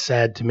that's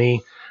sad to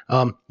me.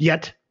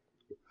 Yet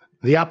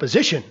the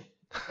opposition,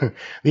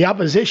 the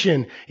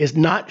opposition is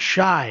not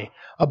shy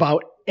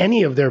about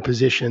any of their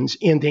positions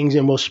in things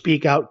and will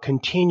speak out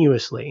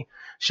continuously.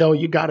 So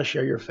you got to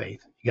share your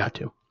faith. You got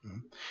to.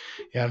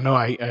 Yeah, no,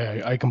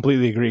 I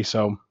completely agree.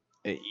 So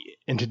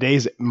in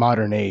today's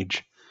modern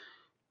age,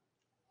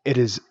 it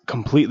is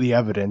completely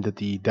evident that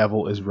the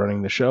devil is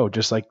running the show.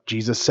 Just like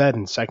Jesus said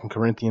in 2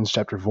 Corinthians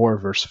chapter 4,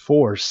 verse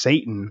 4,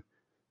 Satan,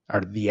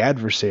 or the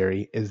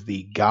adversary, is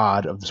the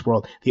god of this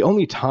world. The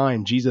only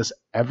time Jesus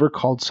ever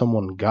called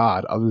someone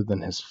God other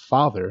than his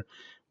Father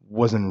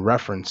was in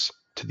reference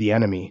to the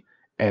enemy.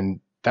 And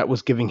that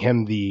was giving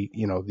him the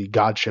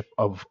godship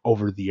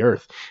over the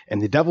earth.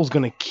 And the devil's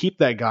going to keep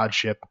that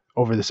godship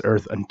over this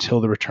earth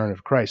until the return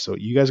of Christ. So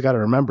you guys got to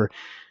remember,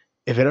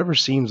 if it ever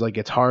seems like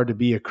it's hard to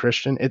be a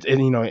Christian,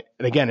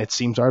 again, it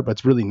seems hard, but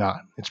it's really not.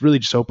 It's really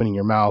just opening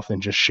your mouth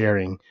and just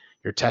sharing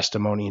your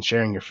testimony and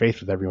sharing your faith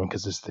with everyone,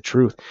 because it's the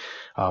truth.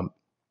 But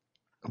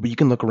you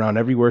can look around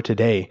everywhere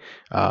today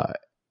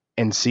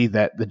and see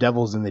that the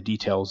devil's in the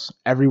details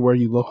everywhere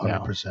you look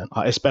now.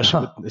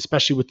 100%.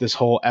 Especially with this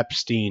whole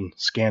Epstein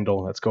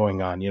scandal that's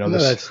going on.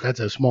 That's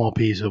a small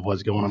piece of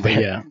what's going on. But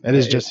yeah, that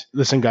is just,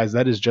 listen, guys,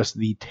 that is just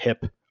the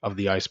tip of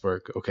the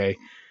iceberg. Okay.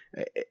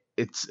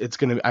 It's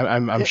going to,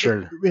 I'm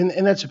sure.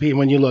 And that's a piece.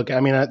 When you look,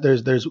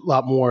 there's a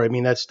lot more.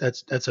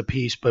 That's a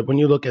piece. But when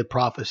you look at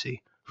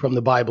prophecy from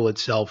the Bible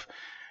itself,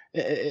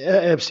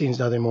 Epstein's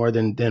nothing more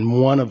than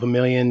one of a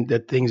million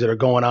things that are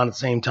going on at the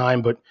same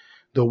time. But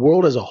the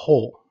world as a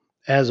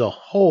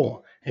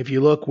whole, if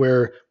you look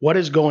what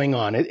is going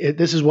on,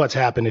 this is what's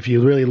happened. If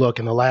you really look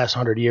in the last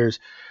 100 years,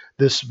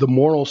 the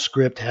moral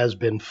script has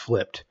been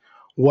flipped.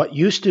 What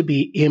used to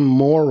be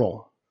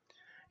immoral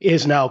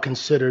is now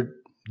considered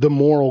the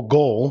moral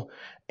goal,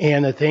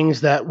 and the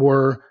things that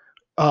were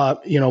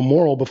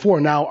moral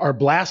before now are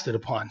blasted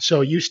upon.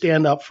 So you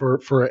stand up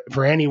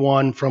for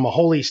anyone from a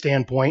holy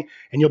standpoint,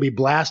 and you'll be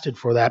blasted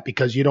for that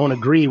because you don't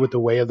agree with the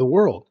way of the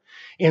world.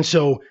 And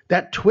so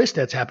that twist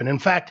that's happened. In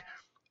fact,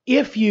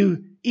 if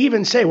you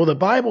even say, well, the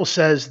Bible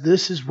says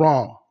this is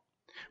wrong,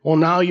 well,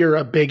 now you're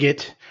a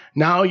bigot,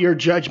 now you're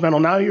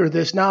judgmental, now you're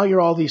this, now you're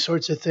all these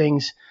sorts of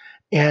things.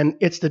 And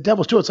it's the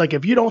devil's tool. It's like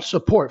if you don't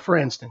support, for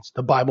instance,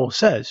 the Bible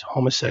says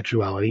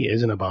homosexuality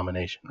is an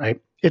abomination,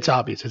 right? It's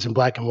obvious. It's in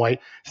black and white.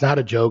 It's not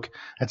a joke.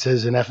 It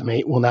says an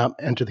effeminate will not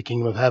enter the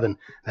kingdom of heaven.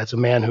 That's a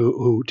man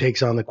who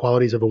takes on the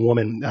qualities of a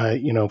woman,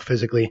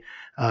 physically.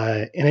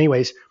 And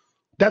anyways,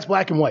 that's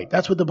black and white.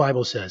 That's what the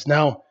Bible says.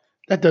 Now,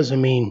 that doesn't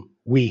mean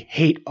we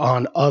hate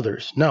on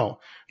others. No,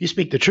 you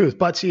speak the truth.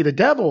 But see, the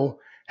devil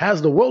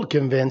has the world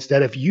convinced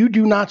that if you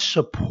do not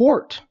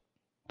support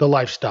the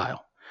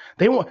lifestyle,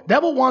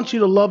 devil wants you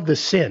to love the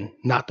sin,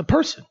 not the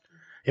person.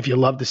 If you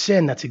love the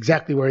sin, that's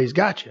exactly where he's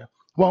got you.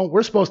 Well,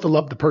 we're supposed to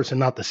love the person,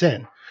 not the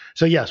sin.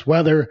 So yes,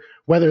 whether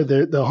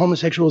the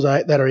homosexuals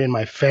that are in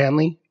my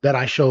family that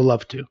I show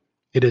love to,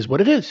 it is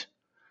what it is.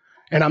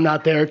 And I'm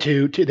not there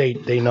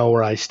they know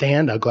where I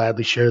stand. I'll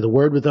gladly share the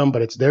word with them,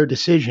 but it's their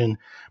decision.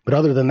 But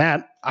other than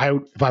that,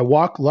 if I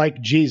walk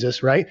like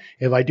Jesus, right?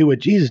 If I do what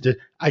Jesus did,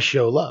 I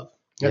show love.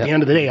 At the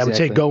end of the day, I would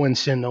say, go and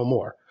sin no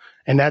more.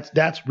 And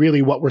that's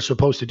really what we're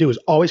supposed to do, is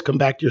always come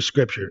back to your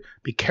scripture.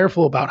 Be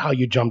careful about how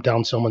you jump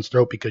down someone's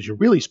throat, because you're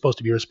really supposed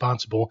to be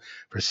responsible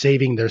for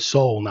saving their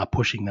soul, not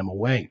pushing them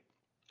away.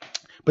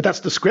 But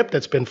that's the script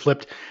that's been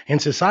flipped in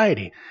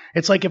society.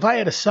 It's like if I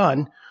had a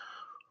son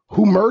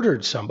who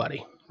murdered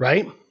somebody,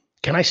 right?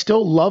 Can I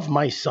still love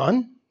my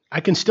son?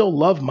 I can still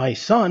love my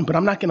son, but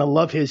I'm not going to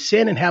love his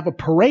sin and have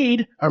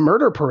a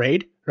murder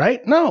parade,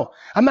 right? No,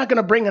 I'm not going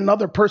to bring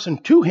another person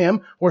to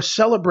him or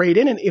celebrate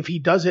in it. If he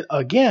does it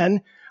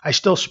again, I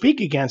still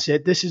speak against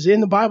it. This is in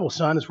the Bible,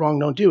 son. It's wrong,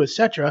 don't do,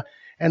 etc.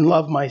 And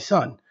love my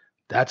son.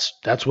 That's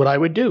what I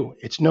would do.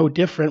 It's no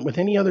different with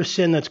any other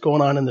sin that's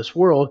going on in this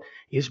world,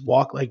 is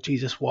walk like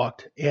Jesus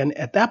walked. And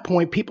at that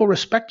point, people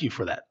respect you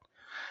for that.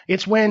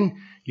 It's when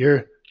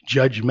you're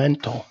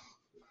judgmental,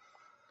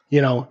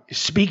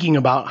 speaking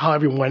about how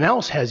everyone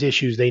else has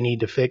issues they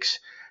need to fix.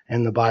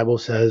 And the Bible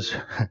says,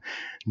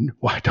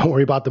 don't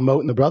worry about the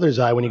mote in the brother's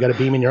eye when you got a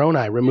beam in your own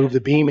eye. Remove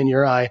the beam in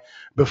your eye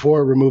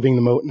before removing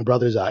the mote in the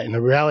brother's eye. And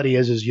the reality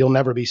is you'll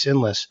never be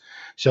sinless.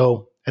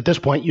 So at this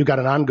point, you got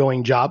an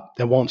ongoing job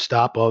that won't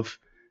stop of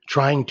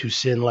trying to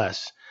sin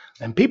less.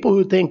 And people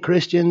who think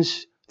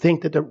Christians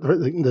think that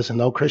listen,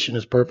 no Christian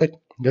is perfect.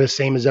 They're the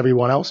same as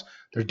everyone else.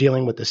 They're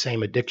dealing with the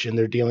same addiction.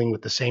 They're dealing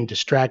with the same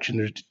distraction.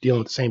 They're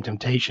dealing with the same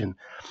temptation.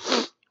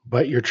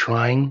 But you're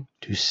trying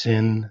to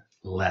sin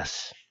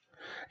less.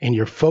 And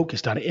you're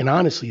focused on it. And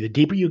honestly, the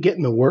deeper you get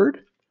in the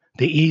word,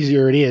 the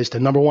easier it is to,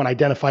 number one,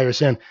 identify your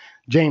sin.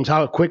 James,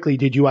 how quickly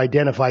did you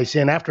identify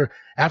sin?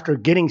 After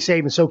getting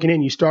saved and soaking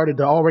in, you started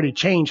to already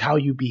change how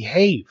you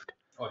behaved.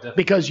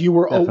 Because you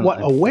were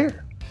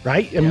aware,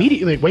 right? Yeah.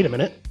 Immediately, wait a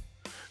minute.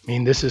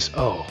 This is,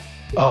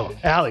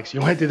 Alex,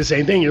 you went through the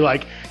same thing. You're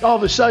like, all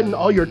of a sudden,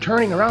 you're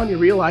turning around, you're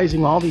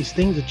realizing all these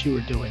things that you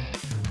were doing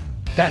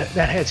that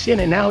had sin.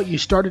 And now you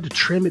started to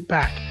trim it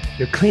back.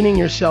 You're cleaning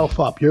yourself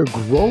up. You're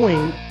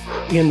growing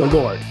in the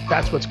Lord.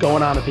 That's what's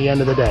going on at the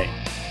end of the day.